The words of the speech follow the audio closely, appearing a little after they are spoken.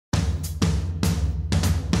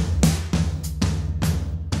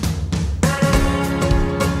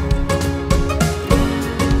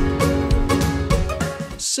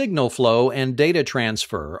Signal flow and data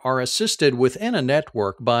transfer are assisted within a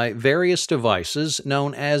network by various devices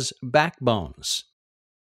known as backbones.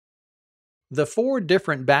 The four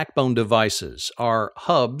different backbone devices are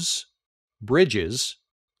hubs, bridges,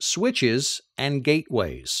 switches, and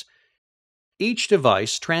gateways. Each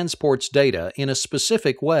device transports data in a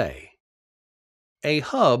specific way. A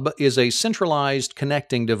hub is a centralized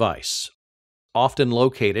connecting device, often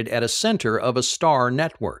located at a center of a star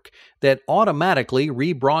network, that automatically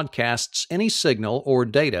rebroadcasts any signal or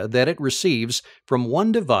data that it receives from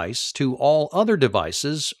one device to all other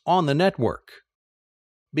devices on the network.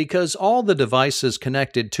 Because all the devices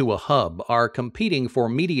connected to a hub are competing for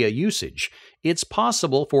media usage, it's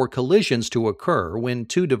possible for collisions to occur when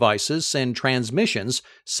two devices send transmissions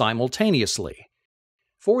simultaneously.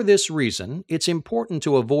 For this reason, it's important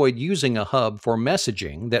to avoid using a hub for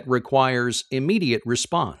messaging that requires immediate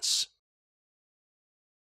response.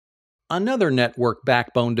 Another network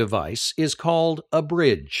backbone device is called a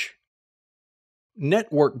bridge.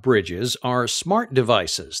 Network bridges are smart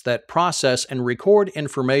devices that process and record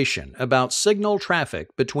information about signal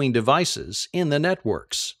traffic between devices in the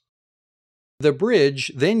networks. The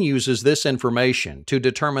bridge then uses this information to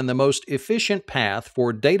determine the most efficient path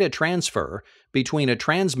for data transfer between a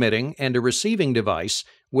transmitting and a receiving device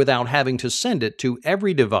without having to send it to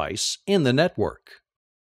every device in the network.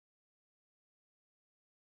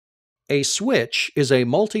 A switch is a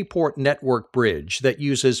multi-port network bridge that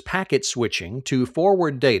uses packet switching to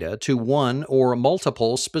forward data to one or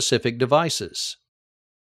multiple specific devices.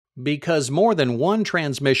 Because more than one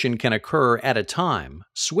transmission can occur at a time,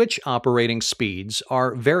 switch operating speeds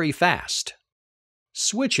are very fast.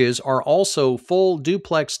 Switches are also full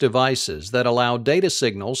duplex devices that allow data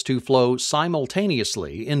signals to flow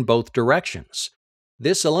simultaneously in both directions.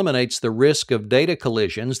 This eliminates the risk of data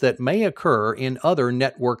collisions that may occur in other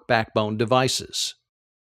network backbone devices.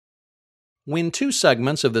 When two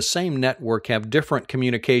segments of the same network have different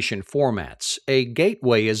communication formats, a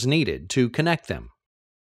gateway is needed to connect them.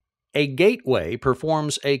 A gateway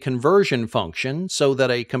performs a conversion function so that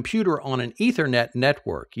a computer on an Ethernet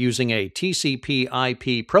network using a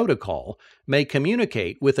TCP/IP protocol may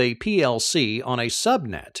communicate with a PLC on a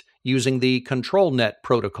subnet using the ControlNet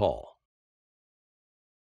protocol.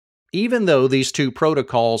 Even though these two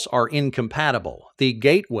protocols are incompatible, the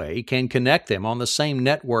gateway can connect them on the same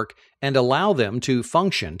network and allow them to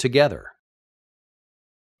function together.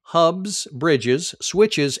 Hubs, bridges,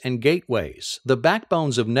 switches, and gateways, the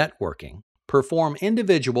backbones of networking, perform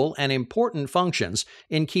individual and important functions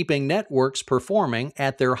in keeping networks performing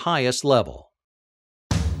at their highest level.